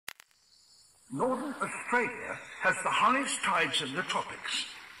Northern Australia has the highest tides in the tropics,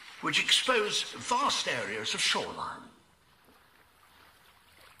 which expose vast areas of shoreline.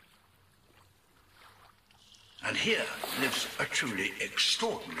 And here lives a truly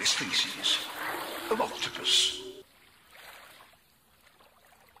extraordinary species of octopus.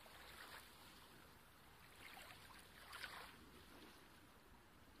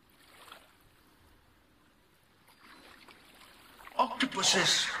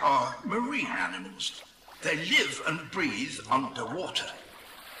 Octopuses are marine animals. They live and breathe underwater.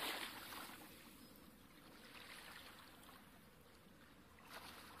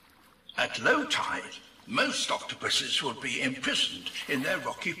 At low tide, most octopuses will be imprisoned in their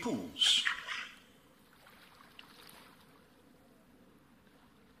rocky pools.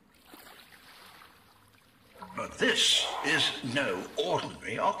 But this is no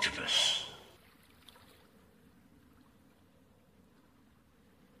ordinary octopus.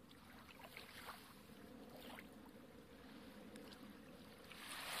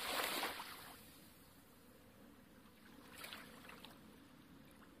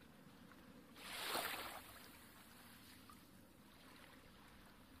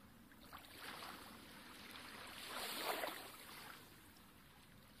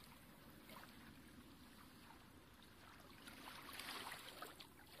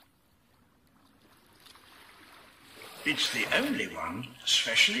 It's the only one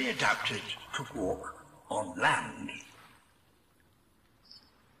specially adapted to walk on land.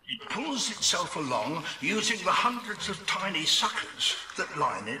 It pulls itself along using the hundreds of tiny suckers that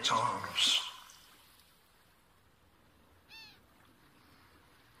line its arms.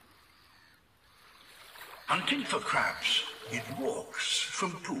 Hunting for crabs, it walks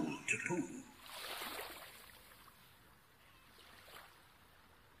from pool to pool.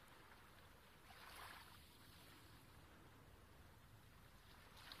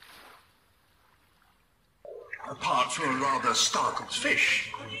 Apart from a rather startled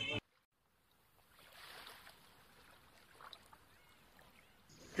fish,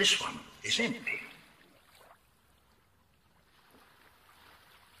 this one is empty.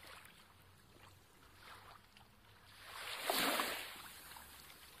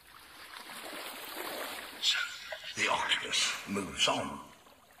 So the octopus moves on.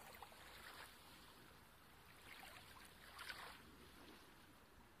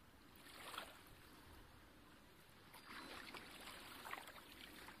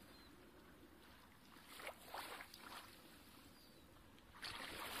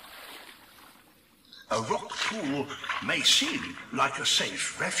 A rock pool may seem like a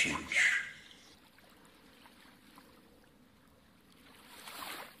safe refuge.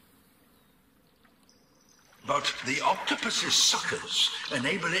 But the octopus's suckers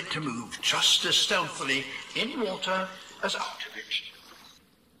enable it to move just as stealthily in water as out of it.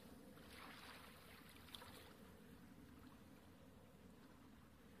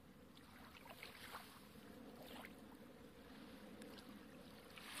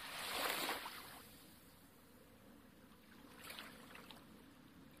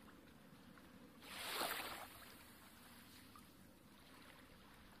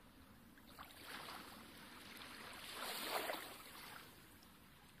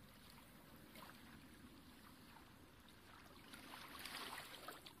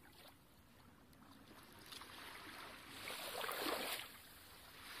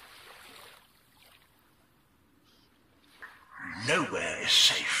 Nowhere is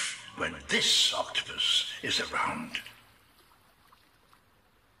safe when this octopus is around.